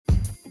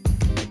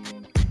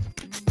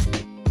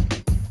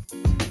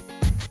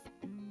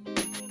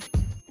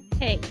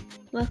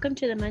Welcome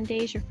to the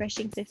Monday's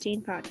Refreshing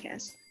 15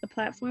 podcast, a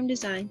platform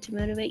designed to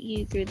motivate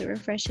you through the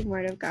refreshing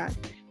Word of God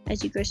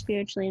as you grow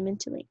spiritually and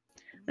mentally.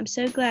 I'm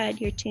so glad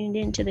you're tuned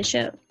in to the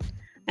show.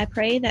 I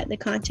pray that the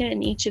content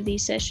in each of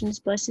these sessions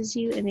blesses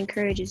you and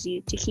encourages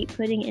you to keep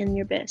putting in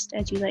your best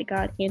as you let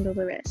God handle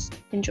the rest.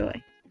 Enjoy.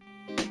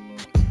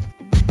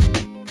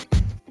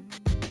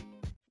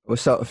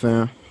 What's up,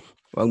 fam?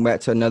 Welcome back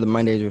to another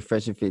Monday's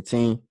Refreshing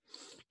 15.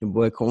 Your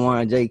boy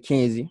Kawan J.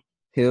 Kinsey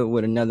here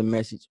with another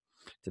message.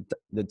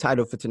 The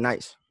title for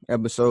tonight's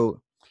episode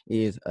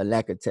is A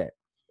Lack Attack.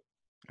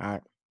 All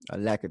right, a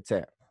lack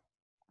attack.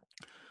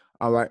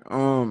 All right.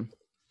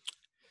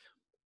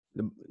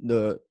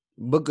 The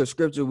book of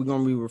scripture we're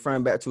gonna be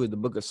referring back to is the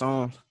book of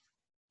Psalms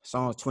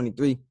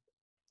 23.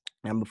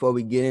 And before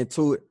we get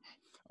into it,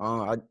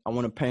 I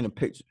want to paint a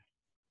picture.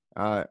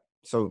 All right.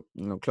 So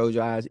close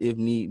your eyes if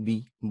need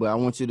be. But I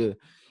want you to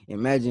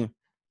imagine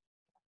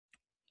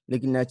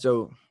looking at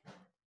your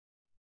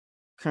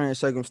current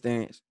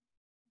circumstance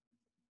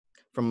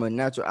from a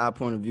natural eye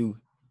point of view,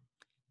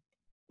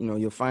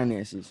 your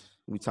finances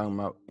we talking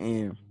about,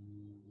 and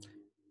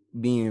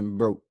being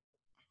broke.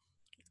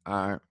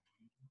 All right,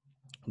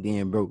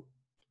 being broke.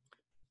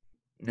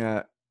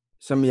 Now,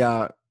 some of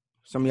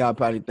y'all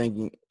probably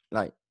thinking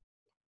like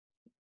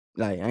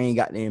I ain't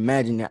got to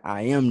imagine that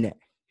I am that.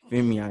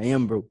 Feel me? I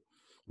am broke.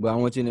 But I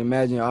want you to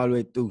imagine all the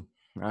way through.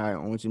 All right, I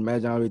want you to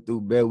imagine all the way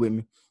through. Bear with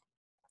me.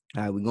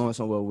 All right, we're going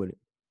somewhere with it.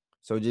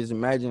 So just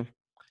imagine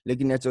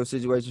looking at your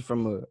situation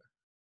from a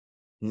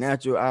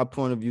natural eye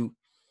point of view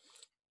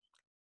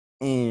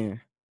and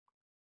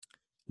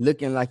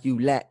looking like you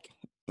lack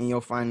in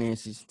your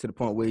finances to the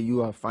point where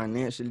you are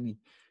financially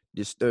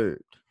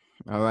disturbed.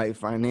 All right,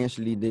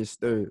 financially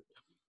disturbed.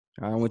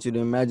 I want you to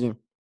imagine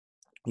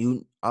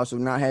you also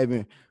not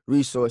having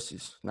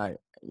resources, like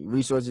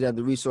resources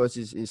after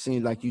resources. It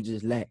seems like you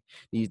just lack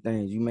these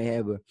things. You may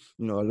have a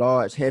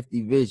large,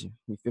 hefty vision.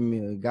 You feel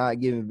me? A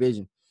God-given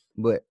vision,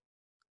 but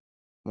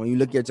when you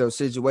look at your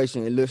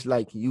situation, it looks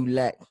like you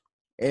lack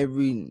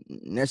every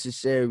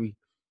necessary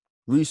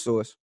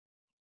resource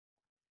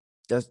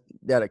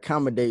that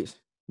accommodates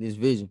this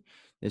vision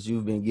that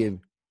you've been given.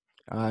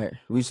 All right,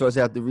 resource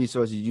after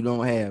resources you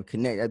don't have,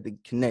 connect after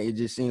connect. It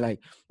just seems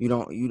like you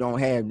don't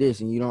have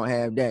this and you don't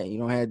have that. You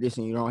don't have this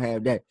and you don't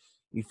have that.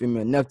 You feel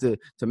me? Enough to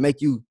make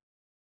you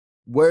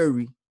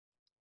worry,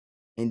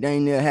 and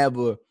then they'll have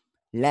a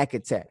lack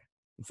attack.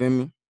 You feel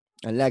me?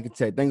 A lack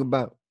attack. Think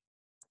about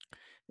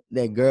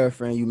that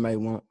girlfriend you might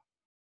want,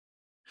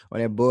 or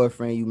that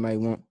boyfriend you might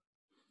want,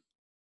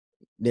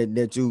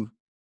 that you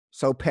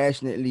so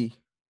passionately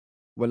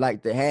would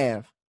like to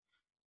have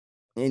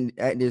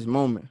at this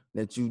moment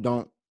that you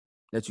don't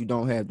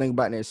have. Think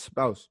about that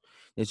spouse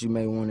that you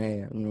may want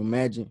to have.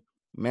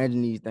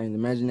 Imagine these things.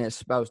 Imagine that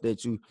spouse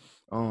that you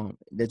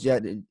that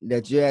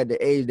you're at the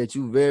age that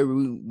you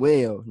very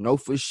well know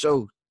for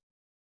sure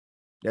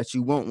that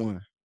you want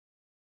one.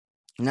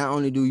 Not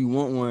only do you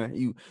want one,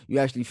 you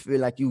actually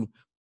feel like you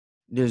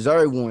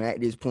deserve one at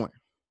this point.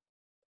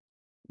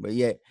 But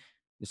yet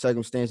the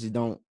circumstances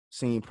don't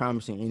seem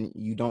promising and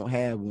you don't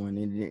have one,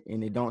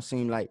 and it don't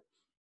seem like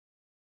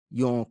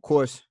you're on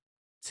course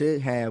to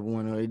have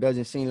one, or it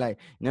doesn't seem like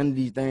none of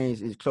these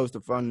things is close to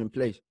falling in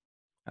place.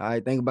 All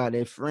right, think about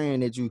that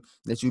friend that you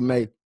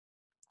may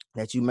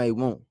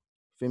want.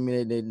 Feel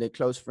me? That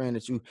close friend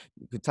that you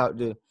could talk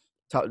to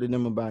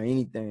them about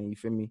anything. You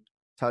feel me?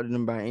 Talk to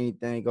them about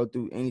anything, go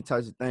through any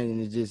types of things,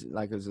 and it's just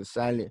like it's a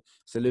silent,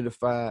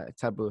 solidified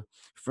type of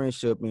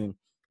friendship. And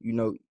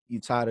you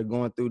tired of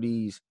going through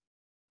these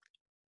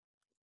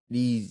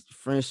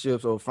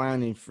friendships, or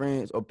finding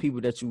friends or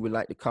people that you would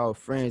like to call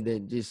friends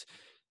that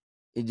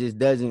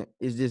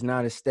it's just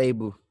not a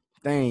stable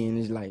thing. And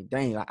it's like,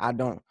 dang, like I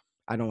don't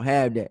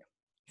have that.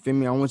 You feel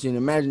me? I want you to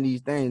imagine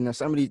these things. Now,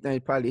 some of these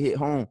things probably hit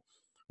home.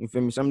 You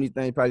feel me? Some of these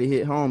things probably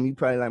hit home. You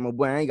probably like, my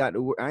boy, I ain't got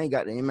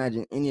to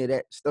imagine any of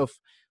that stuff.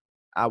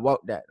 I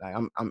walk that. Like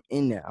I'm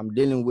in that. I'm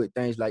dealing with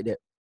things like that.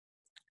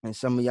 And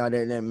some of y'all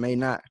that may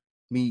not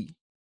be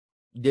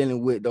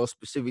dealing with those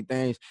specific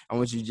things, I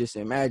want you to just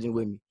imagine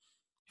with me.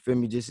 You feel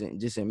me?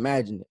 Just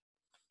imagine it.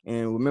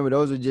 And remember,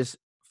 those are just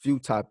few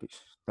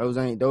topics. Those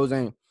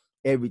ain't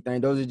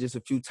everything. Those are just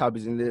a few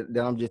topics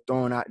that I'm just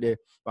throwing out there.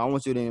 But I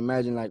want you to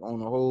imagine, like, on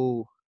the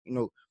whole,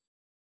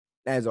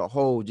 as a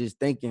whole, just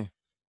thinking,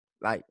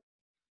 like,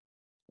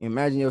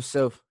 imagine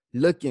yourself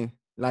looking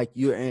like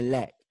you're in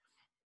lack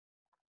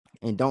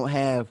and don't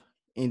have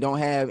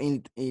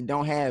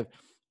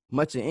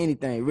much of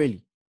anything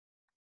really.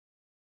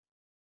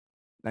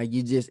 Like,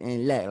 you just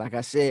in lack. Like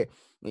I said,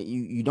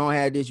 you don't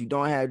have this, you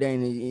don't have that,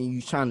 and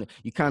you kind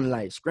of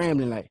like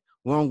scrambling, like,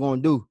 what I'm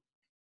gonna do,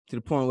 to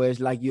the point where it's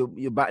like you're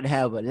about to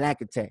have a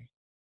lack attack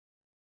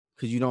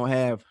because you don't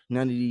have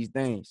none of these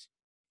things.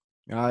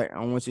 All right,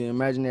 I want you to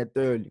imagine that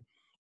thoroughly.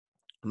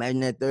 Imagine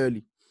that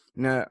thoroughly.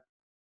 Now,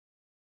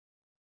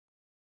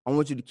 I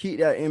want you to keep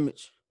that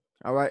image.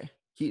 All right,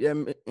 keep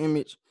that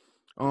image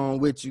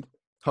with you.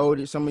 Hold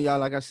it. Some of y'all,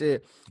 like I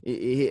said,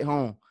 it hit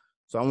home.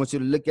 So I want you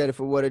to look at it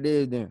for what it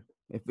is. Then,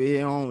 if it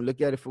hit home,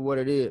 look at it for what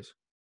it is.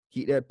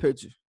 Keep that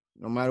picture.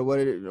 No matter what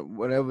it is,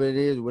 whatever it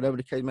is, whatever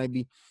the case may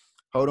be,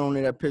 hold on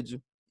to that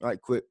picture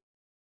right quick.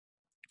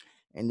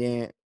 And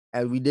then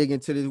as we dig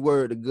into this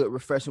word, the good,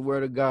 refreshing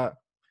word of God,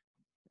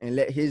 and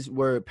let his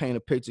word paint a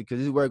picture, because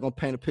his word going to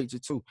paint a picture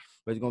too,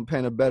 but it's going to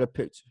paint a better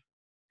picture.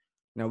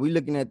 Now, we're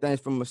looking at things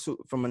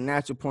from a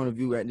natural point of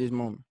view at this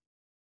moment.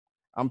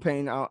 I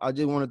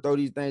just want to throw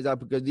these things out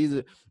because these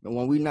are,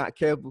 when we're not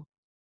careful,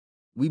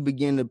 we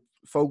begin to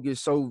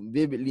focus so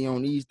vividly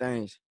on these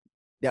things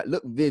that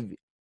look vivid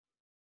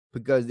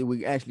because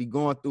we actually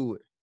going through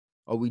it,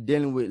 or we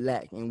dealing with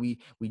lack, and we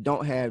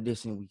don't have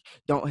this and we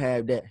don't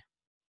have that.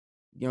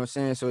 You know what I'm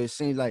saying? So it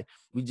seems like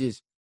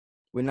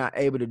we're not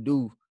able to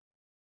do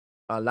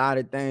a lot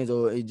of things,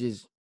 or it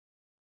just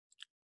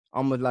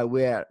almost like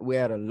we're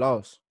at a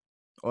loss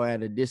or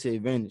at a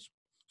disadvantage.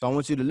 So I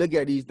want you to look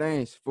at these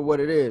things for what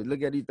it is.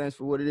 Look at these things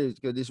for what it is,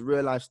 because it's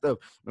real life stuff,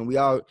 and we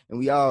all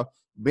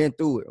been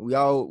through it. We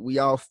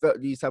all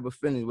felt these type of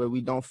feelings where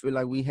we don't feel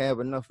like we have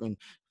enough and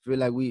feel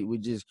like we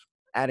just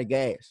out of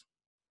gas.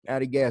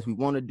 We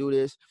want to do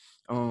this.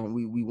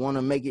 We want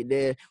to make it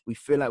there. We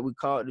feel like we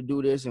called to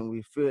do this, and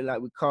we feel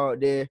like we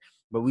called there,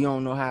 but we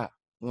don't know how.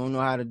 We don't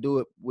know how to do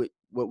it with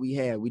what we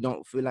have. We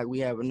don't feel like we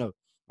have enough.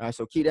 All right,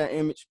 so keep that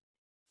image.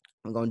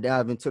 I'm going to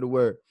dive into the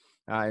word.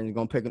 All right, and it's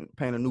going to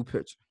paint a new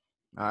picture.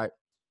 All right.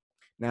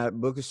 Now,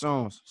 book of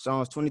Psalms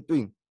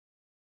 23,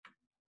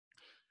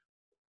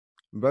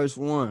 verse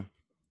 1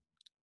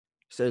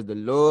 says, "The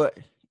Lord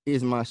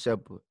is my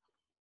shepherd,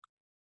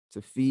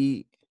 to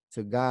feed,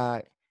 to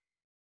guide,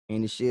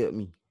 and to shield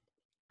me.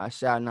 I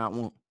shall not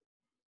want."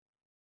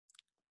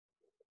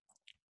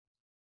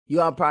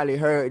 You all probably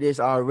heard this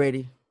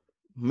already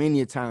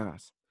many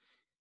times.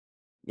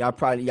 Y'all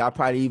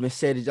probably even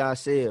said it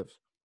yourselves.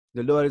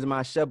 The Lord is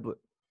my shepherd.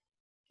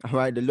 All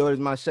right, the Lord is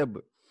my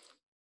shepherd.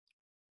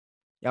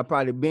 Y'all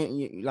probably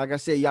been, like I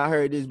said, y'all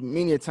heard this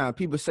many times.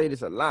 People say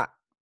this a lot.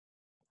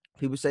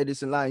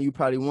 And you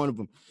probably one of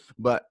them.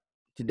 But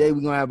today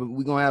we're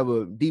gonna have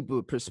a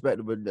deeper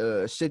perspective,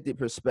 a shifted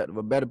perspective,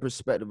 a better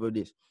perspective of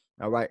this.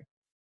 All right,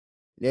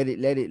 let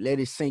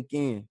it sink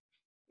in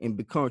and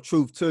become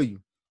truth to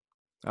you.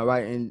 All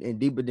right, and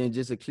deeper than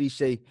just a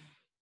cliche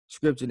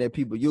scripture that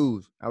people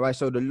use. All right,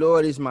 so the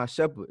Lord is my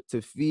shepherd,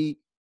 to feed,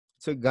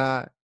 to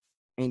guide,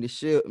 and to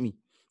shield me.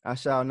 I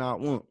shall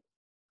not want.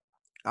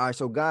 All right,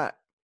 so God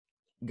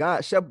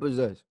shepherds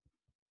us.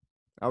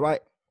 All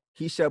right,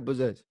 he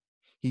shepherds us.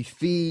 He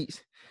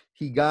feeds,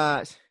 he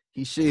guides,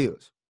 he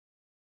shields.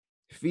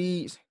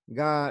 Feeds,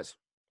 guides,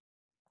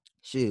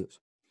 shields.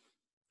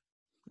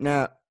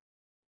 Now,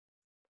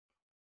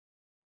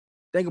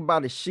 think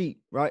about a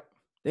sheep, right?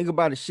 Think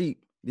about a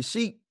sheep. The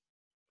sheep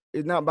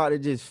is not about to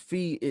just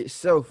feed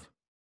itself.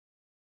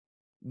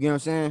 You know what I'm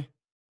saying?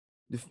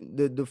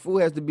 The food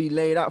has to be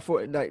laid out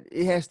for it. Like,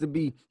 it has to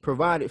be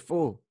provided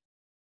for.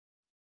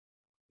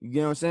 You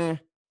get what I'm saying?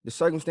 The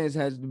circumstance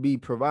has to be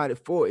provided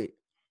for it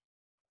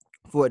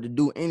to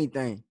do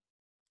anything.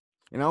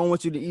 And I don't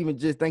want you to even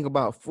just think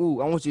about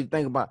food. I want you to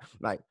think about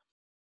like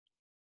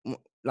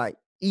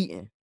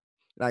eating.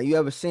 Like, you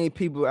ever seen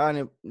people out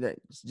in that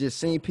just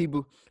seen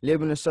people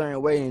living a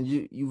certain way, and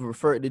you've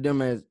referred to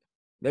them as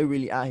they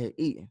really out here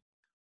eating.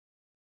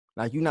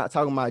 Like, you're not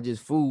talking about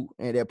just food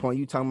at that point.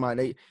 You talking about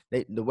they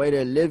the way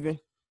they're living,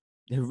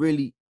 they're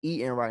really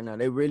eating right now.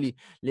 They're really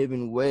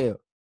living well.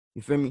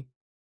 You feel me?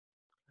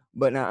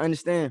 But now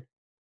understand,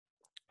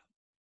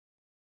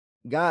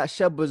 God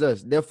shepherds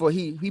us. Therefore,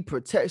 he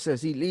protects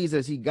us. He leads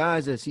us. He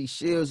guides us. He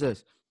shields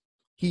us.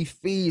 He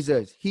feeds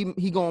us. He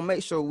gonna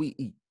make sure we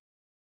eat.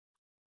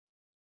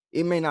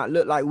 It may not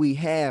look like we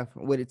have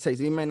what it takes.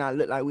 It may not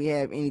look like we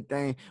have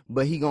anything,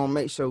 but he gonna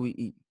make sure we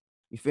eat.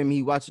 You feel me?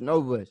 He watching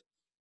over us.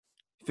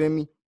 You feel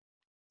me?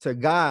 To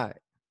God,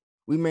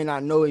 we may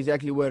not know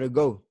exactly where to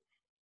go.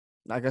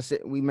 Like I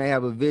said, we may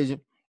have a vision.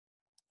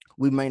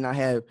 We may not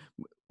have.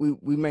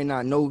 We may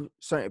not know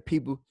certain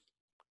people.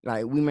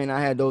 Like, we may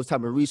not have those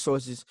type of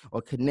resources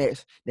or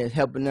connects that's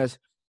helping us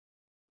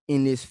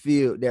in this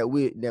field that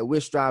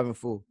we're striving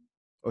for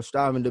or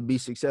striving to be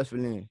successful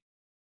in.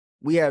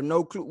 We have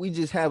no clue. We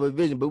just have a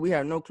vision, but we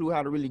have no clue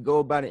how to really go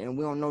about it, and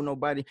we don't know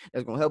nobody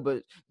that's gonna help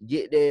us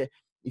get there.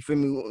 You feel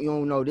me? You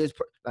don't know this,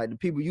 like the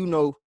people you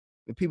know,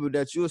 the people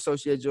that you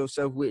associate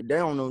yourself with, they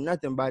don't know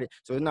nothing about it.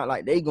 So it's not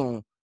like they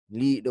gonna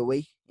lead the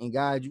way and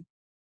guide you.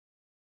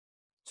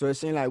 So it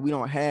seems like we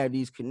don't have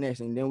these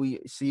connections, and then we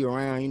see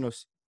around,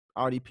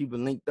 all these people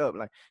linked up.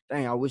 Like,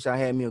 dang, I wish I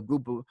had me a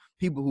group of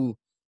people who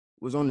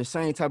was on the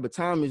same type of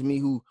time as me,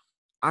 who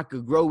I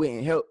could grow with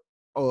and help,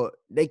 or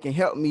they can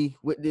help me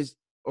with this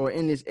or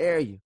in this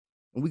area,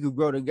 and we could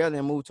grow together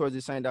and move towards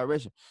the same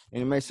direction.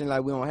 And it may seem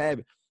like we don't have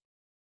it,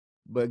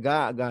 but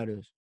God got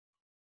us.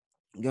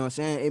 You know what I'm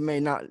saying? It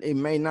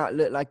may not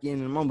look like it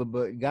in the moment,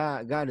 but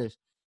God got us.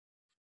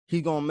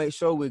 He gonna make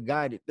sure we're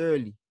guided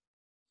thoroughly.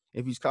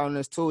 If he's calling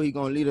us to it, he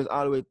gonna lead us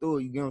all the way through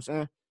it. You get what I'm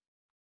saying?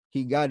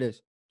 He got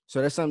us.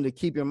 So that's something to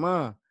keep in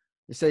mind.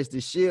 It says to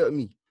shield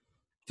me.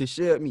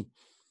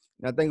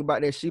 Now think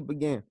about that sheep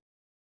again.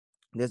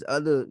 There's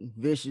other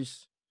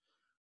vicious,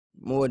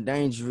 more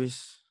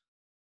dangerous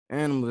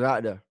animals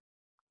out there.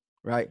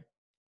 right?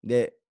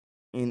 That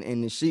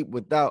in the sheep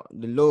without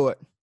the Lord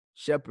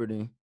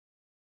shepherding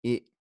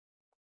it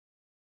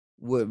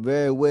would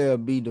very well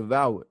be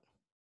devoured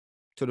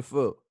to the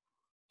full.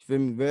 You feel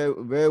me? Very,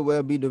 very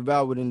well be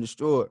devoured and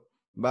destroyed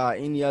by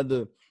any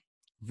other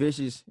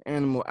vicious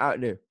animal out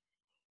there.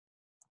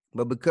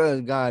 But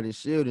because God is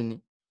shielding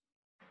it,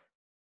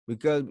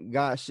 because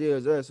God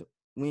shields us,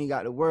 we ain't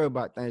got to worry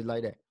about things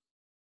like that.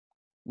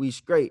 We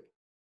straight.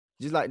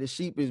 Just like the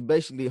sheep is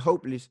basically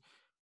hopeless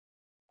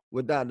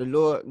without the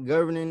Lord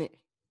governing it,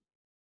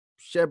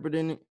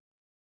 shepherding it,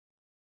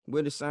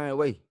 we're the same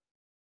way.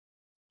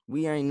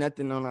 We ain't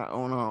nothing on our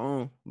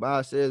own.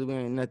 Bible says we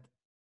ain't nothing.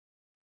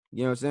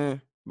 You know what I'm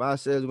saying? Bible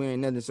says we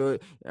ain't nothing. So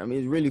I mean,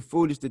 it's really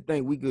foolish to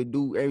think we could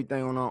do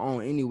everything on our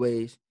own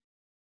anyways,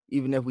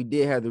 even if we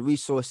did have the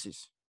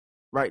resources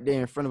right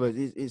there in front of us.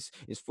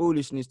 It's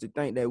foolishness to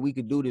think that we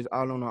could do this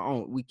all on our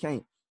own. We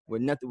can't. We're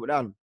nothing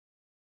without him.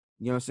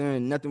 You know what I'm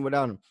saying? Nothing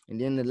without him.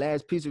 And then the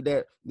last piece of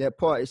that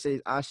part, it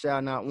says, I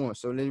shall not want.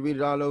 So let's read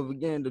it all over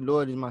again. The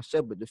Lord is my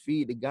shepherd, to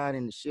feed, the guide,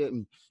 and to shield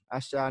me. I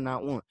shall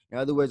not want. In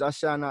other words, I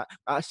shall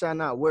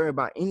not worry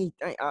about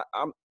anything. I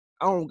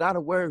don't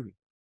gotta worry.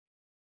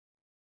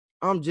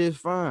 I'm just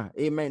fine.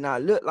 It may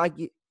not look like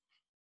it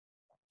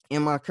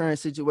in my current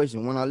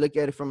situation. When I look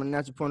at it from a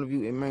natural point of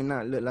view, it may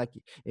not look like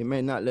it. It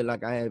may not look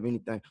like I have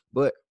anything.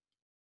 But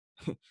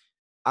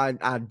I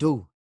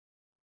do.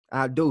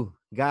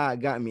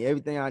 God got me.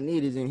 Everything I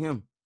need is in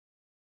him.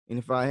 And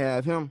if I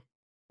have him,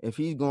 if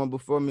he's going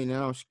before me,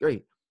 then I'm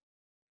straight.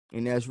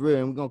 And that's real.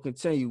 And we're going to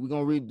continue. We're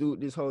going to redo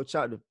this whole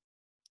chapter.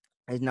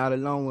 It's not a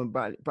long one,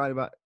 probably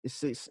about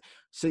six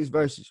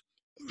verses.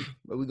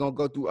 But we're going to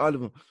go through all of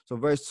them. So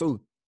verse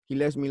 2, he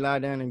lets me lie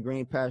down in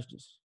green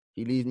pastures.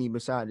 He leads me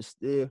beside the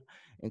still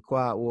and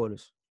quiet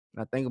waters.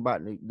 And I think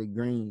about the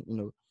green,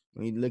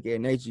 when you look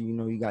at nature,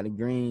 you got the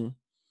green,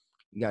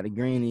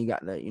 and you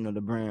got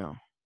the brown.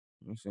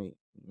 You know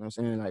what I'm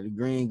saying? Like the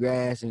green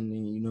grass and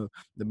then,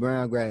 the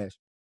brown grass.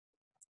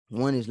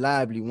 One is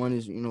lively, one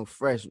is,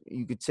 fresh.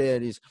 You could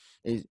tell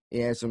it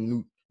has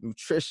some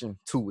nutrition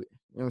to it.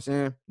 You know what I'm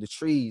saying? The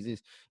trees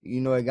is,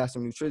 it got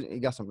some nutrition, it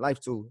got some life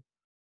to it.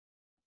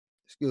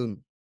 Excuse me.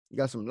 It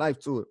got some life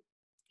to it.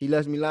 He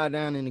lets me lie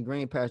down in the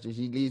green pastures.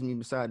 He leads me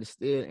beside the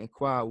still and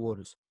quiet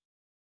waters.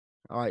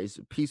 All right, it's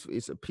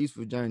a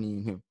peaceful journey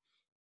in him.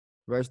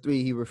 Verse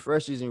 3, he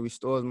refreshes and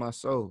restores my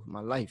soul,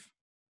 my life.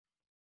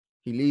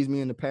 He leads me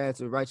in the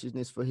paths of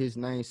righteousness for his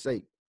name's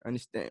sake.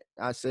 Understand?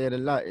 I say it a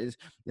lot.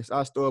 It's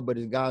our story, but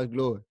it's God's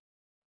glory.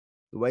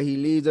 The way he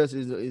leads us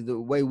is the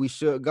way we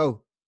should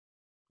go.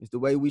 It's the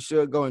way we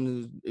should go,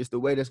 and it's the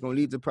way that's going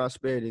to lead to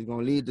prosperity. It's going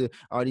to lead to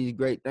all these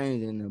great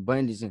things and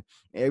abundance and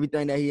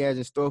everything that he has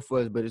in store for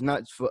us, but it's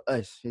not for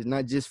us. It's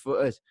not just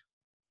for us.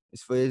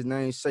 It's for his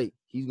name's sake.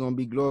 He's going to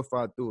be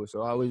glorified through it.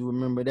 So I always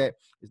remember that.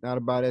 It's not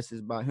about us.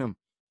 It's about him.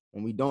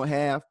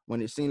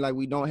 When it seems like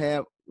we don't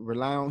have,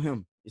 rely on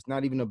him. It's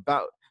not even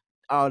about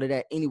all of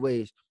that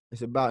anyways.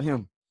 It's about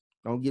him.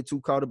 Don't get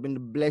too caught up in the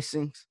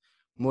blessings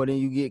more than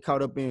you get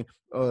caught up in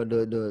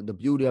the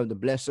beauty of the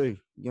blesser. You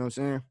know what I'm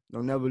saying?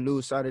 Don't never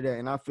lose sight of that.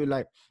 And I feel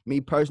like,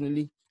 me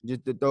personally,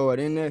 just to throw it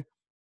in there,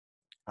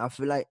 I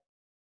feel like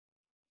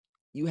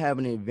you have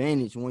an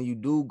advantage when you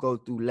do go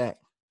through lack,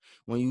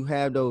 when you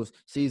have those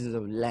seasons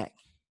of lack,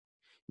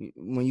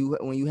 when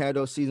you have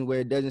those seasons where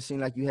it doesn't seem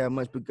like you have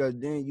much, because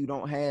then you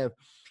don't have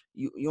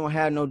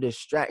no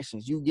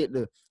distractions.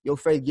 Your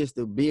faith gets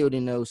to build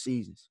in those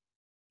seasons.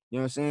 You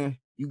know what I'm saying?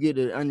 You get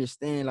to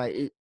understand,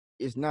 like,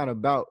 it's not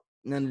about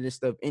none of this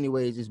stuff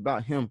anyways. It's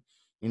about him,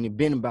 and it's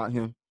been about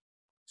him.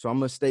 So I'm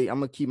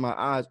gonna keep my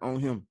eyes on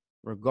him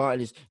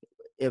regardless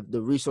if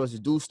the resources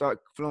do start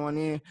flowing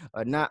in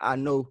or not. I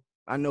know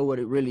what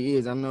it really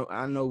is. I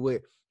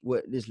know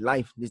what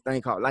this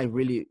thing called life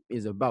really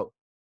is about.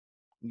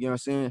 You know what I'm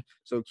saying?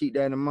 So keep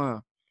that in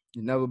mind.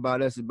 It's never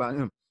about us, it's about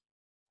him.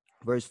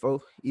 Verse 4,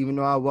 even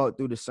though I walk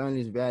through the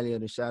sunless valley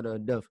of the shadow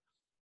of death,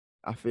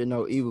 I fear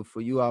no evil, for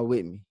you are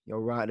with me.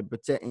 Your rod to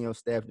protect and your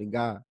staff to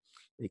guide.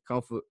 They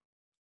comfort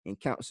and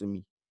counsel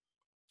me.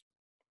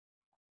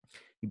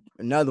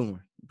 Another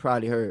one you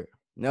probably heard.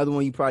 Another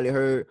one you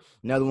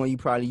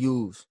probably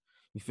use.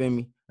 You feel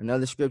me?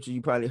 Another scripture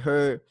you probably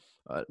heard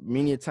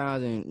many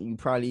times, and you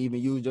probably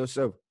even used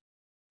yourself.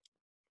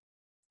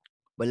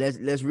 But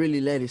let's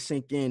really let it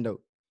sink in,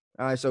 though.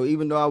 All right, so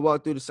even though I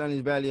walk through the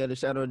sunless valley of the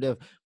shadow of death,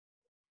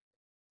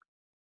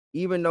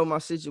 even though my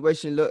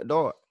situation looked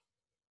dark,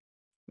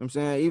 you know what I'm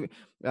saying, even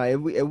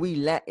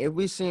if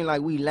we seem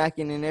like we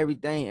lacking in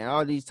everything and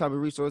all these type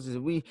of resources,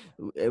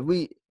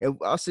 if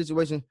our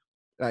situation,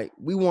 like,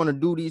 we want to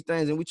do these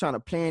things and we trying to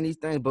plan these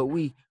things, but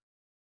we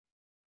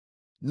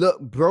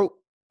look broke.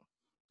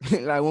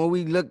 Like when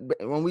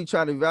we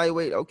try to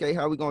evaluate, okay,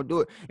 how we gonna do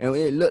it, and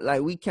it look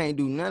like we can't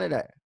do none of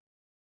that.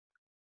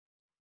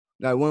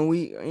 Like when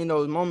we in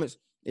those moments,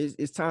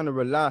 it's time to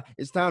rely.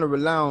 It's time to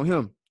rely on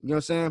him. You know what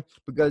I'm saying?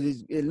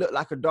 Because it looked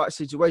like a dark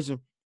situation,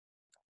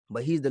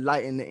 but he's the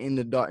light in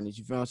the darkness.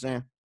 You feel what I'm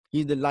saying?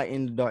 He's the light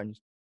in the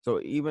darkness.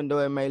 So even though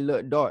it may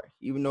look dark,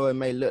 even though it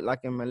may look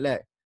like I'm a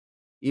lack,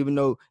 Even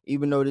though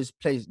this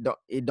place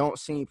don't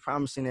seem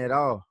promising at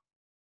all.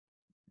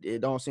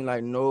 It don't seem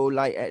like no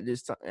light at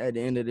at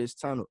the end of this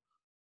tunnel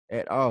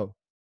at all.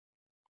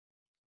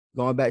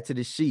 Going back to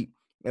the sheep,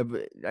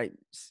 like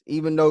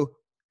even though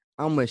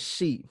I'm a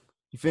sheep,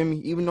 you feel me?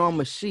 Even though I'm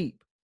a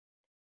sheep,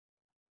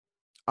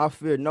 I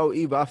fear no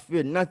evil. I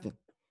fear nothing.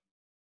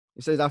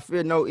 It says, I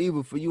fear no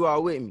evil, for you are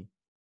with me.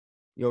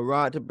 Your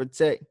rod to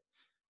protect,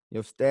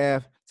 your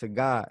staff to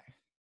guide.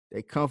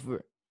 They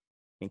comfort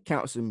and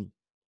counsel me.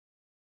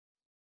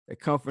 They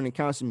comfort and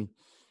counsel me.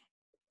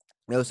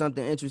 There was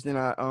something interesting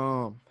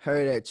I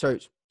heard at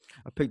church.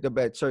 I picked up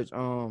at church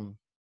probably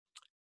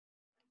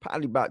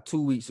about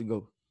 2 weeks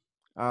ago.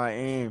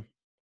 And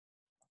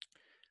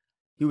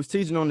he was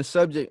teaching on the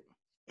subject.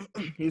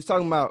 He was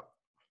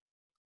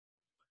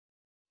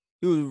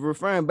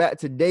referring back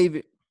to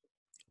David,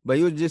 but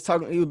he was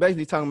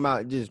basically talking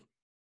about just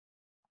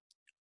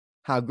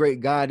how great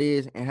God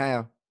is and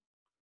how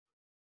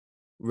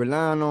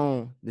relying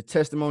on the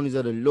testimonies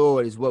of the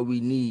Lord is what we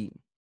need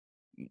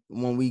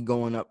when we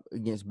going up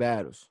against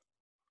battles.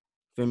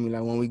 Feel me?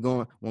 Like when we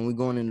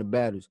going into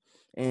battles.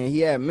 And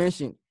he had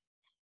mentioned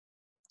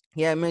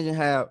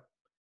how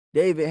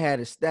David had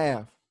a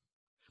staff,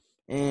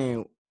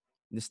 and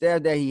the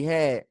staff that he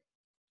had,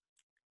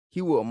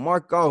 he would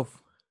mark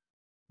off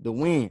the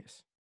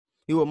wins.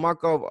 He would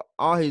mark off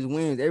all his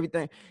wins,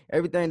 everything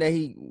that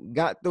he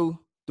got through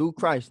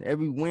Christ,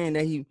 every win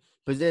that he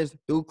possessed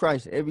through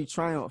Christ, every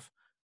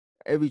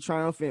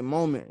triumphant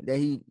moment that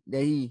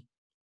he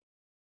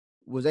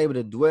was able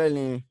to dwell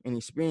in and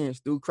experience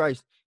through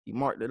Christ. He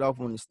marked it off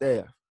on the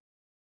staff.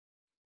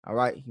 All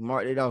right, he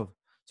marked it off.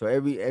 So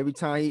every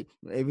time he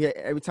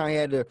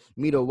had to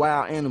meet a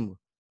wild animal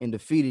and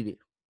defeated it,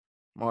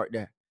 mark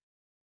that.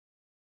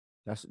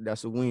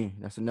 That's a win.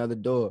 That's another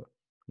dub.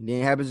 And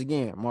then it happens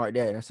again. Mark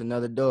that. That's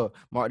another dub.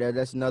 Mark that.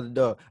 That's another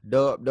dub.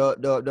 Dub,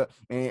 dub, dub, dub.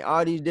 And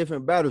all these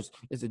different battles,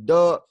 it's a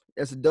dub.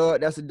 That's a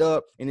dub. That's a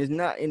dub. And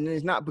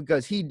it's not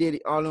because he did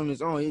it all on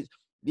his own.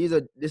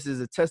 This is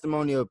a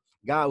testimony of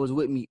God was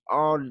with me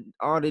all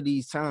of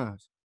these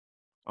times.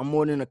 I'm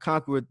more than a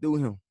conqueror through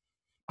him.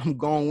 I'm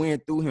going to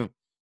win through him.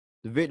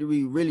 The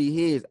victory really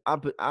his. I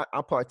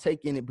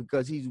partake in it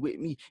because he's with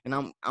me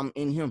and I'm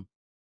in him.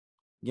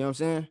 You know what I'm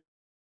saying?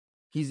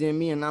 He's in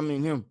me and I'm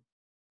in him.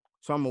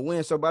 So I'm going to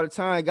win. So by the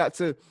time I got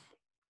to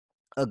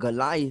a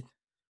Goliath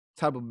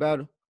type of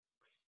battle,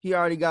 he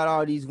already got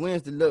all these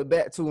wins to look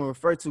back to and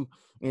refer to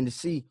and to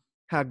see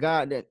how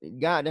God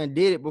done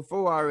did it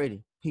before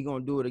already. He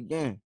going to do it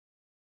again.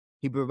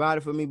 He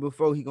provided for me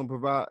before. He going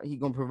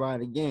to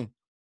provide again.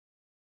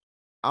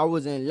 I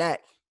was in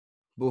lack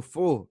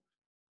before,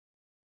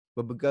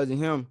 but because of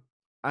him,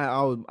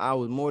 I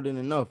was more than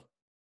enough.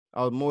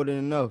 I was more than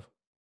enough.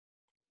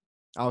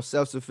 I was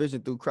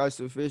self-sufficient through Christ's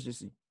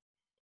sufficiency.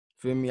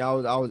 Feel me? I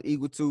was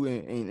equal to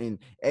and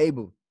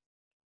able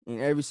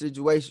in every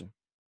situation.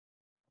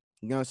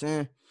 You know what I'm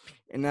saying?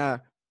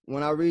 And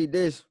when I read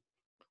this,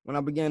 when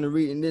I began to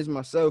reading this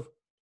myself,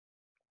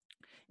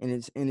 and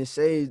it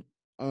says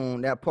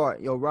on that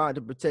part, your rod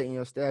to protect and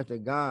your staff to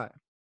God,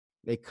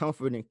 they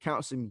comfort and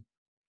counsel me.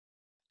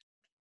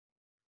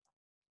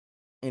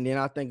 And then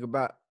I think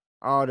about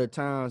all the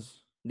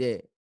times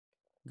that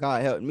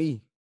God helped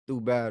me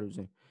through battles,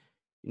 and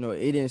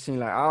it didn't seem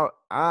like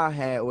I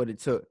had what it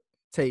took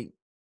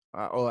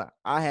or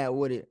I had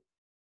what it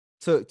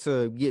took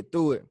to get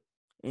through it.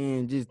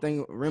 And just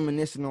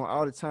reminiscing on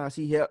all the times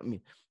he helped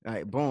me.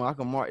 Like, boom, I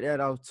can mark that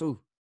off too.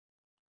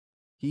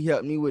 He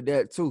helped me with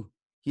that too.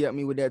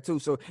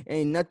 So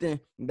ain't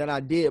nothing that I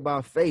did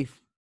by faith,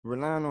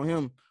 relying on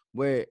him,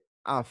 where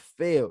I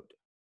failed.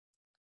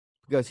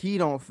 Because he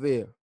don't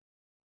fail.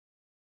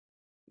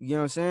 You know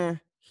what I'm saying?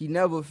 He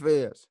never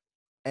fails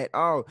at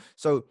all.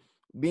 So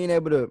being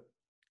able to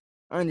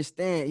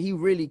understand he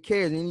really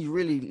cares and he's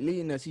really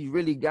leading us, he's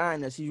really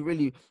guiding us, he's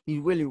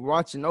really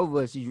watching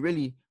over us, he's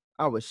really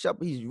our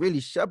shepherd, he's really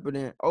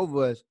shepherding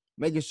over us,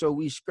 making sure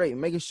we straight,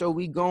 making sure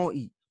we gonna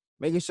eat,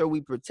 making sure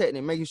we protect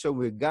and making sure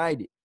we're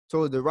guided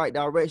towards the right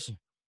direction,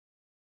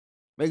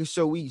 making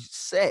sure we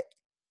set.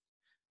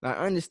 Like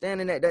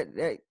understanding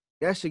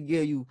that should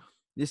give you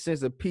this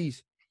sense of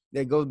peace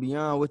that goes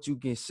beyond what you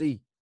can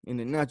see in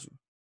the natural.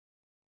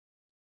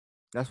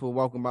 That's what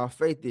walking by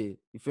faith is.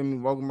 You feel me?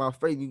 Walking by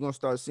faith, you're going to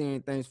start seeing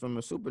things from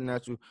a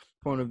supernatural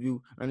point of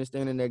view,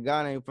 understanding that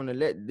God ain't going to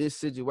let this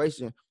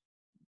situation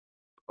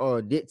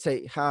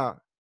dictate how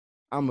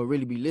I'm going to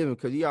really be living,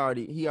 because he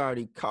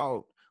already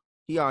called.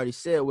 He already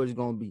said what it's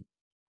going to be.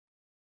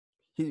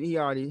 He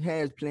already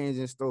has plans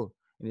in store.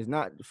 And it's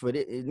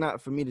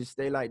not for me to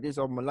stay like this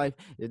all my life.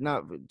 It's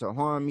not to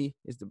harm me.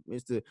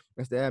 It's to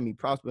have me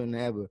prosper and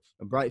have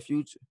a bright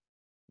future.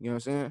 You know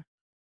what I'm saying?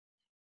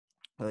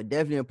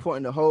 Definitely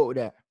important to hold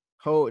that,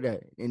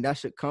 and that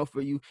should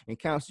comfort you and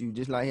counsel you,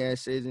 just like it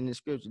says in the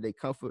scripture. They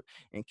comfort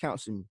and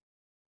counsel me.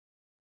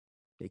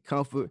 They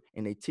comfort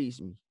and they teach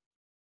me.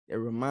 They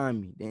remind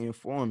me. They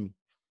inform me.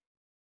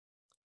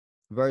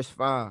 Verse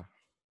 5.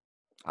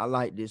 I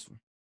like this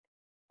one.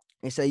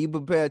 It say, you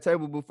prepare a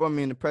table before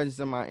me in the presence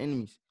of my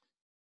enemies.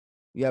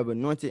 You have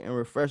anointed and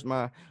refreshed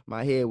my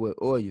head with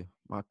oil.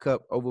 My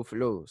cup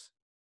overflows.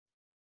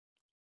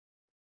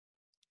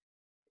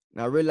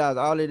 Now realize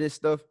all of this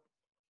stuff,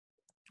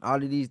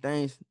 all of these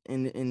things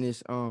in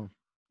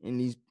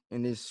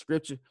this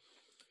scripture.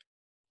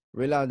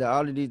 Realize that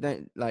all of these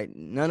things, like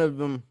none of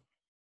them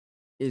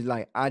is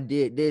like I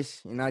did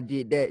this and I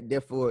did that,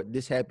 therefore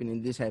this happened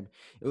and this happened.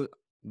 It was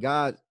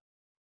God,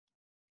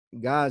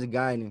 God's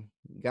guiding,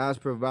 God's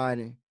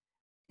providing,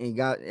 and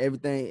God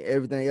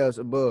everything else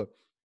above.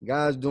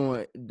 God's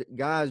doing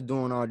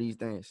all these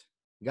things.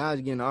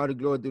 God's getting all the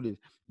glory through this.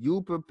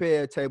 You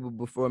prepare a table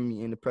before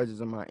me in the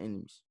presence of my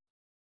enemies.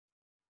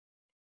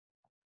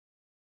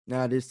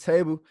 Now this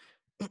table,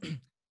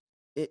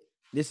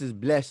 this is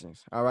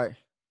blessings, all right?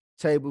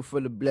 Table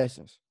full of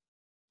blessings.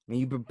 When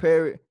you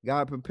prepare it,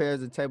 God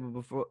prepares a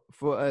table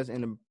for us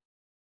in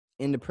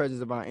the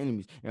presence of our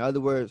enemies. In other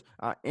words,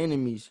 our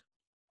enemies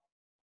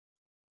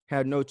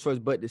have no choice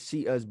but to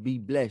see us be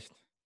blessed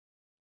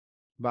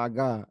by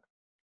God.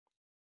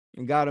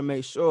 And God will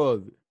make sure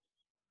of it.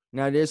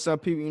 Now, there's some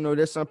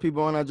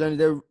people on our journey,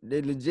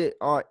 they legit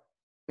are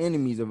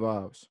enemies of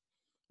ours.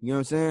 You know what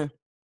I'm saying?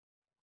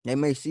 They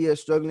may see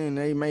us struggling and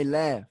they may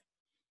laugh.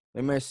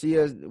 They may see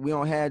us, we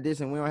don't have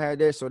this and we don't have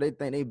that, so they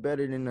think they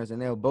better than us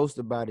and they'll boast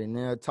about it and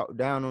they'll talk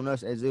down on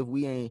us as if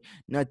we ain't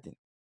nothing.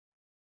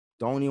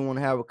 Don't even want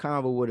to have a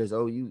convo with us.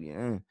 Oh,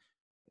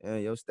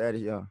 your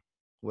status,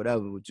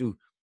 whatever with you.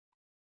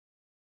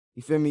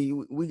 You feel me?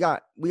 We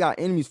got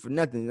enemies for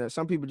nothing.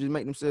 Some people just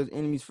make themselves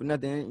enemies for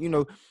nothing. And, you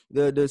know,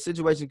 the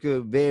situation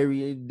could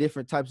vary.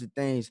 Different types of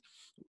things.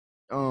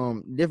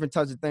 Different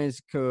types of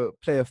things could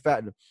play a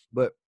factor.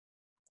 But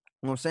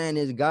what I'm saying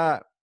is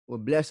God will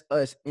bless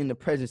us in the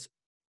presence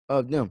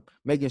of them,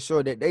 making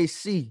sure that they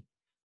see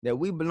that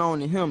we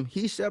belong to him.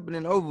 He's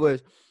shepherding over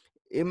us.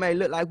 It may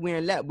look like we're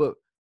in lack, but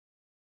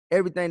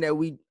everything that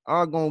we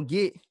are going to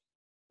get,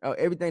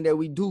 everything that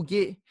we do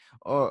get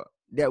or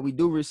that we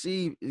do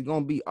receive is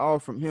going to be all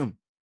from him.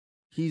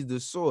 He's the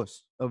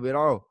source of it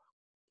all.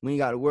 We ain't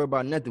got to worry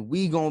about nothing.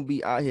 We going to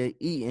be out here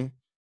eating.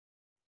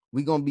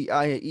 We going to be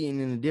out here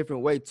eating in a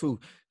different way too.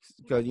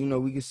 Because, you know,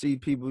 we can see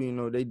people, you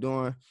know, they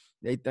doing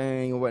their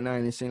thing and whatnot,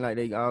 and it seems like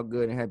they all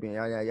good and happy and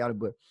yada.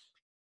 But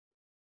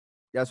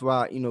that's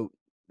why, you know,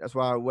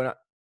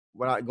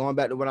 going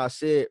back to what I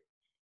said,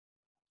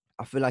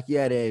 I feel like you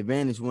had an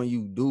advantage when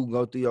you do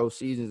go through your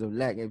seasons of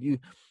lack. If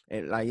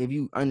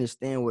you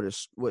understand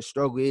what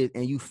struggle is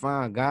and you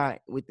find God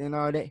within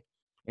all that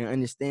and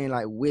understand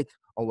like with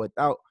or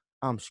without,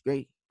 I'm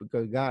straight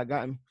because God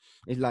got me.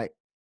 It's like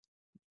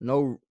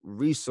no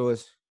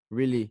resource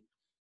really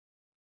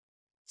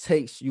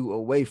takes you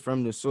away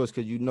from the source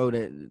because you know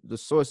that the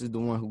source is the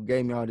one who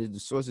gave me all this. The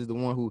source is the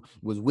one who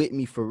was with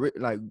me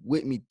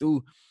with me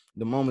through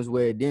the moments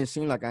where it didn't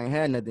seem like I ain't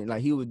had nothing.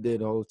 Like he was there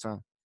the whole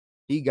time.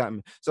 He got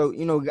me. So,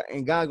 you know,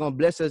 and God gonna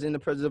bless us in the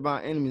presence of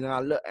our enemies. And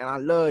I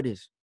love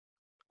this.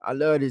 I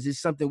love this.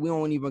 It's something we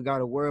don't even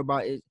gotta worry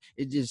about.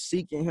 It's just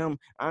seeking him,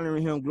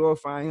 honoring him,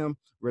 glorifying him,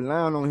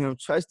 relying on him,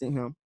 trusting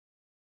him.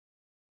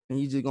 And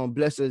he's just gonna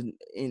bless us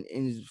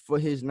in for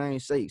his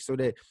name's sake, so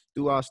that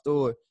through our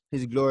story,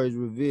 his glory is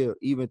revealed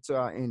even to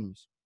our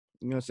enemies.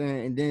 You know what I'm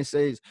saying? And then it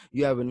says,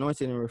 you have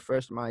anointed and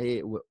refreshed my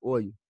head with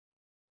oil.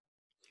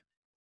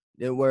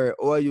 The word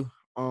oil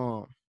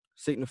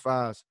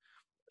signifies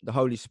the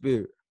Holy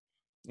Spirit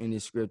in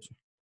this scripture.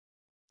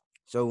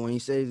 So when he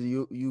says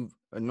you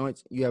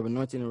have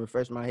anointed and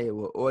refreshed my head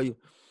with oil,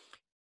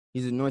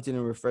 he's anointed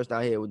and refreshed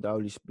our head with the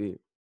Holy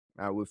Spirit.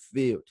 Now we're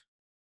filled.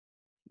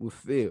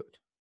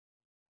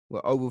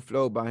 We're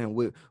overflowed by him.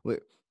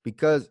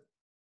 Because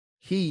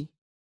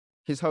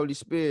his Holy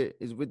Spirit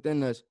is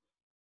within us.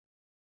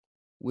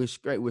 We're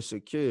straight. We're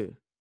secure.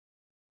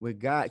 We're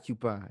God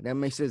occupied. That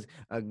makes us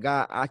a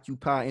God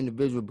occupied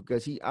individual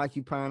because he's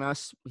occupying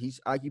us,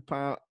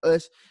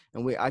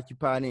 and we're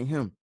occupied in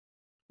him.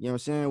 You know what I'm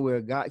saying? We're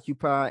a God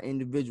occupied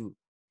individual.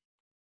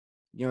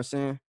 You know what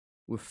I'm saying?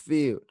 We're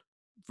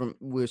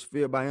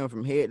filled by him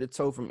from head to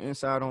toe, from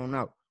inside on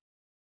out.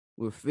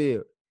 We're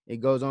filled.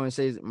 It goes on and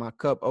says, my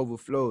cup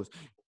overflows.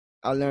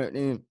 I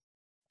learned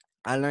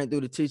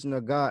through the teaching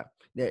of God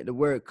that the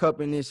word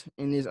cup in this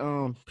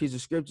piece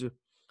of scripture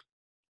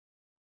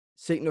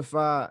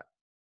signifies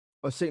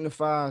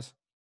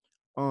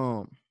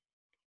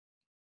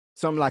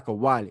something like a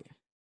wallet.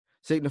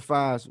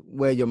 Signifies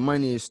where your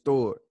money is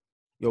stored.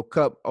 Your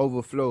cup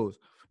overflows.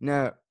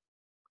 Now,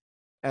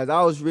 as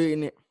I was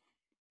reading it,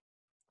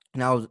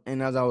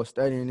 and as I was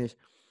studying this,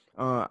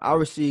 I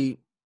received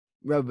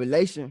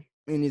revelation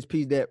in this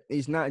piece that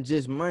it's not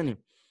just money.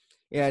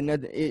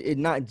 It's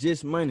not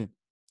just money.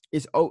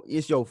 It's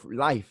your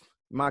life.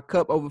 My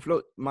cup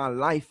overflows. My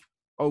life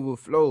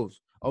overflows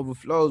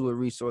with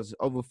resources,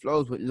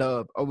 overflows with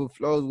love,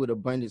 overflows with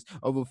abundance,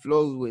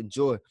 overflows with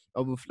joy,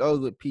 overflows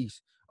with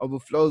peace,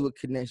 overflows with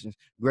connections,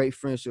 great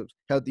friendships,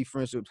 healthy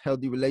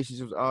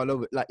relationships all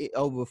over. Like it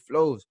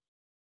overflows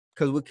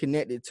because we're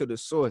connected to the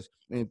source,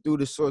 and through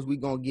the source we're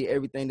gonna get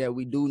everything that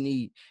we do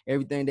need,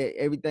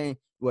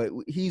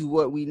 he's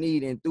what we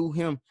need, and through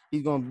him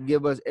he's gonna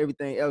give us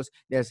everything else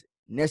that's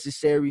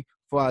necessary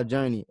for our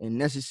journey and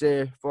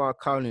necessary for our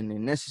calling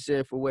and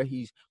necessary for where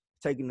he's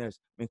taking us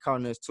and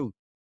calling us to.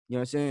 You know what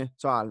I'm saying?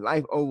 So our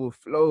life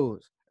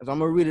overflows. So I'm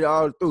going to read it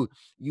all through.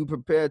 You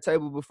prepare a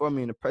table before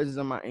me in the presence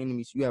of my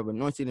enemies. You have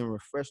anointed and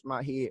refreshed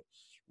my head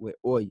with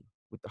oil,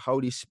 with the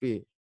Holy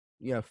Spirit.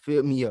 You have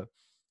filled me up.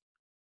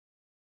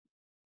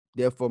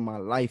 Therefore, my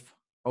life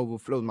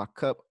overflows. My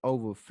cup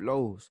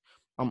overflows.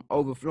 I'm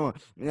overflowing.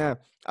 Now,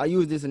 I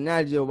used this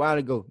analogy a while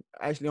ago,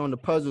 actually on the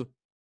puzzle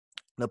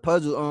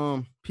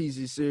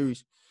pieces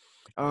series.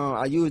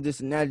 I used this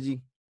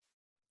analogy,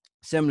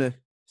 similar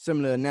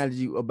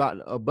analogy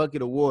about a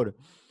bucket of water.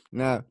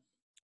 Now,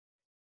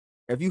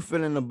 if you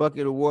filling a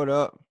bucket of water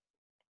up,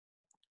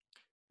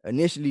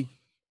 initially,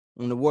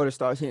 when the water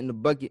starts hitting the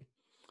bucket,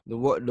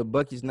 the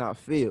bucket's not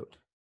filled.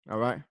 All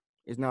right,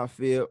 it's not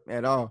filled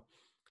at all.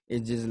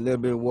 It's just a little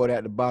bit of water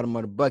at the bottom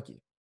of the bucket.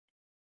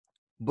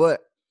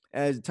 But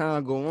as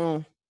time go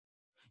on,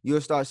 you'll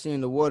start seeing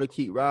the water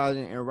keep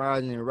rising and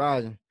rising and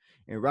rising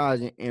and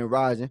rising and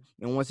rising.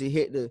 And once it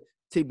hit the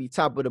tippy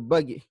top of the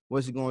bucket,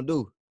 what's it gonna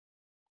do?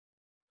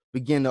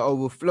 Begin to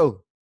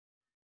overflow.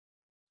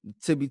 The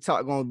tippy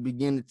top gonna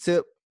begin to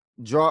tip,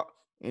 drop,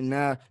 and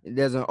now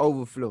there's an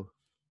overflow.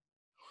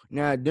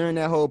 Now, during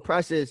that whole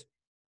process,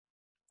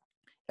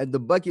 if the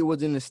bucket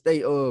was in a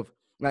state of,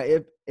 like,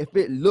 if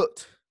it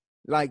looked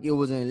like it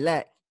was in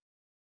lack,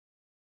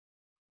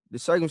 the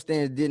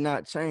circumstance did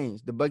not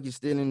change. The bucket's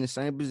still in the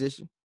same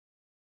position.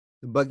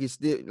 The bucket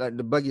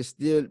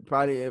still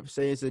probably, if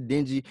say it's a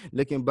dingy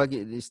looking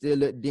bucket, it still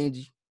look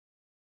dingy.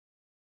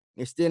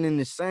 It's still in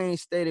the same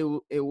state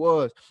it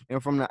was.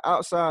 And from the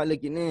outside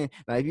looking in,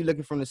 like if you're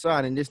looking from the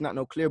side and there's not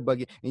no clear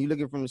bucket, and you're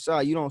looking from the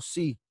side, you don't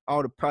see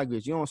all the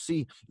progress. You don't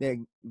see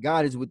that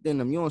God is within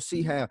them. You don't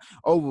see how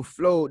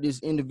overflowed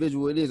this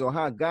individual it is, or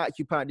how God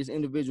occupied this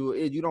individual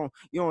is. You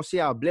don't see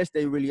how blessed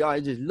they really are.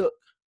 It just look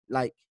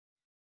like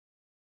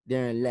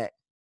they're in lack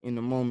in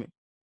the moment.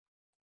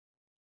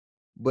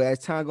 But as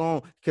time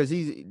goes on, because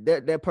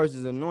that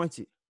person's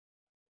anointed,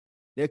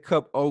 their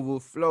cup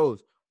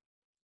overflows.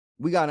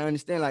 We got to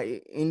understand,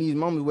 like, in these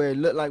moments where it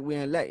look like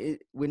we're in lack,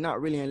 we're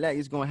not really in lack.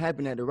 It's going to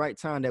happen at the right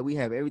time, that we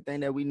have everything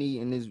that we need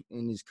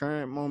in this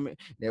current moment,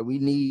 that we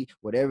need,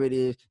 whatever it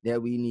is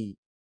that we need.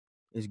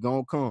 It's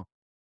going to come.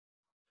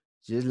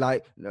 Just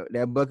like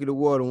that bucket of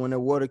water, when the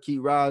water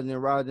keep rising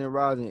and rising and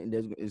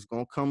rising, it's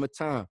going to come a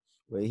time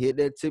where it hit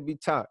that tippy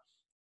top.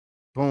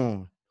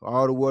 Boom.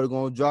 All the water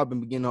gonna drop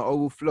and begin to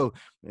overflow.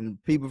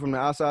 And people from the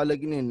outside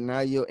looking in,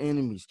 now your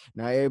enemies.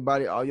 Now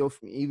everybody,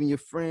 even your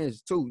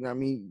friends too. I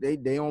mean,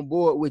 they on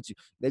board with you.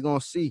 They gonna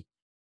see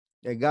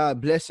that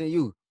God blessing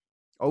you,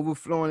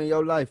 overflowing in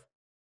your life.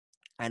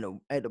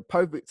 And at the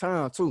perfect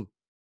time too.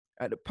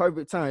 At the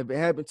perfect time. If it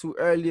happened too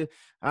earlier,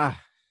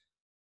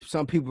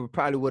 some people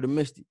probably would have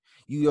missed it.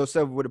 You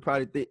yourself would have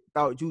probably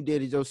thought you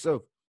did it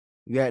yourself.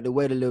 You had to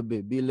wait a little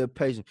bit, be a little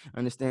patient.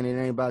 Understand it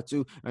ain't about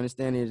you.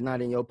 Understand it's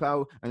not in your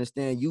power.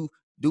 Understand you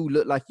do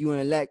look like you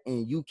in lack,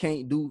 and you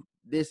can't do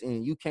this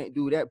and you can't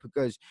do that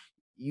because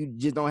you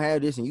just don't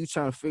have this, and you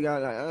trying to figure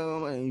out, like,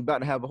 oh, and you about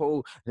to have a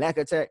whole lack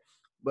attack.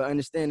 But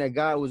understand that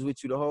God was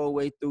with you the whole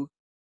way through.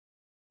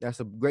 That's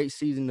a great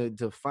season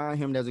to find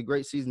him. That's a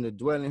great season to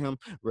dwell in him,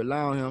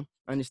 rely on him.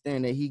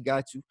 Understand that he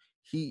got you.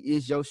 He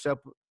is your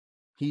shepherd.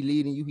 He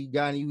leading you. He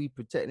guiding you. He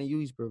protecting you.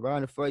 He's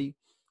providing for you.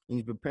 And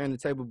he's preparing the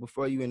table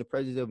before you in the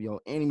presence of your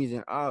enemies,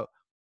 and all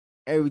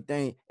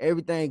everything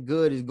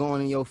good is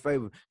going in your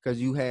favor because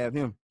you have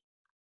him.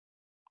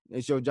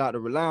 It's your job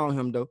to rely on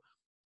him though,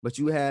 but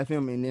you have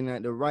him, and then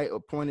at the right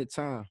appointed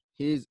time,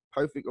 his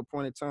perfect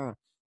appointed time,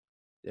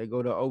 there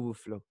go the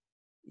overflow.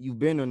 You've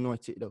been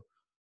anointed though,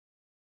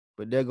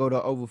 but there go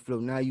the overflow.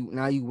 Now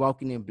you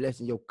walking in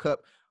blessing. Your cup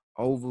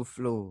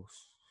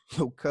overflows.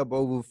 Your cup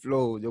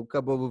overflows. Your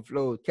cup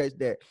overflows. Catch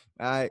that.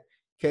 All right,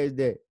 catch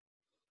that.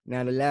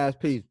 Now the last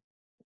piece.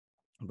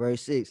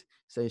 Verse 6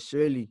 says,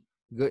 surely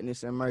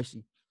goodness and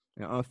mercy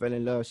and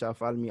unfailing love shall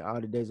follow me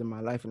all the days of my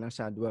life, and I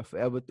shall dwell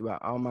forever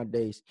throughout all my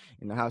days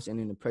in the house and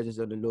in the presence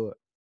of the Lord.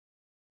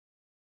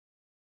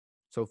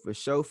 So for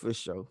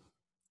sure,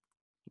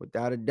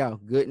 without a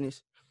doubt,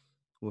 goodness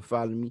will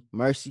follow me,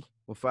 mercy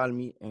will follow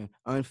me, and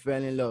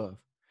unfailing love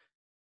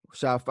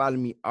shall follow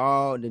me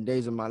all the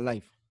days of my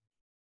life.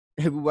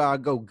 Everywhere I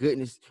go,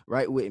 goodness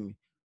right with me,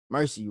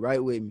 mercy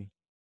right with me,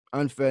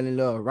 unfailing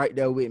love right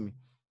there with me,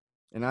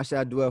 and I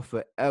shall dwell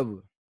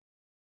forever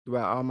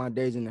throughout all my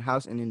days in the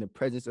house and in the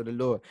presence of the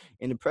Lord.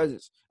 In the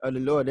presence of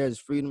the Lord, there's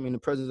freedom. In the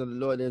presence of the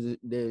Lord,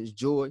 there's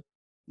joy,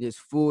 there's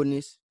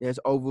fullness, there's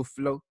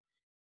overflow,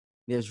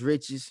 there's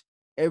riches.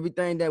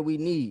 Everything that we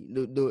need,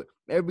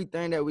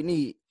 everything that we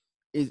need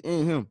is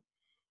in him.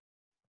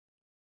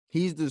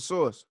 He's the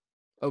source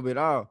of it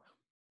all.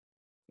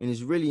 And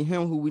it's really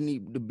him who we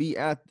need to be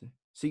after.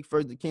 Seek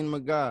first the kingdom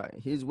of God,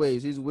 his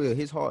ways, his will,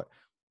 his heart.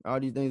 All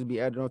these things will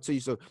be added onto you.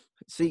 So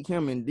seek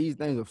him, and these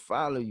things will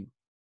follow you.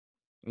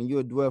 And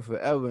you'll dwell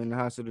forever in the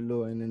house of the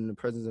Lord and in the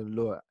presence of the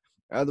Lord.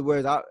 In other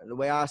words, the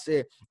way I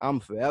said, I'm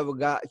forever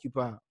God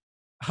occupied.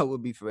 I will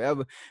be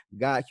forever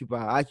God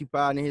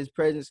occupied in his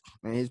presence,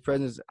 and his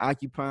presence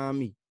occupying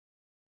me.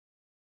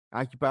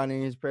 Occupied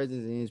in his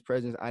presence, and his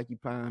presence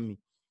occupying me.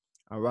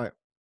 All right.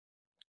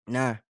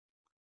 Now,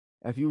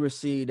 if you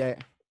receive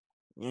that,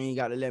 you ain't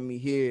got to let me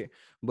hear it.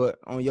 But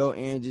on your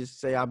end, just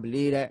say, I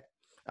believe that.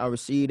 I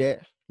receive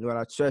that. Lord,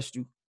 I trust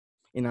you.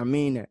 And I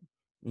mean that.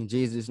 In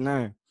Jesus'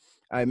 name.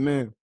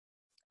 Amen.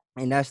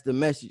 And that's the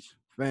message,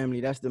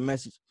 family. That's the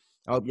message.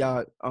 I hope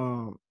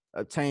y'all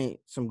obtain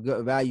some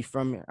good value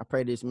from it. I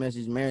pray this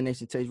message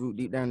marinates and takes root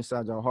deep down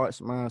inside your hearts,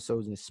 minds,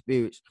 souls, and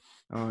spirits.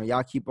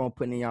 Y'all keep on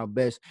putting in y'all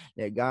best.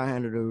 Let God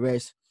handle the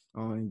rest.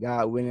 And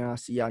God willing, I'll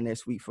see y'all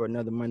next week for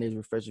another Monday's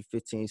Refresher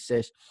 15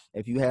 session.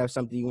 If you have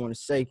something you want to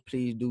say,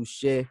 please do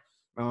share.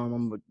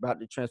 I'm about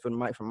to transfer the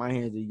mic from my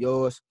hands to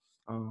yours.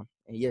 And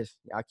yes,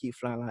 y'all keep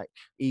flying like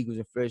eagles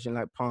and flourishing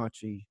like palm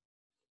trees.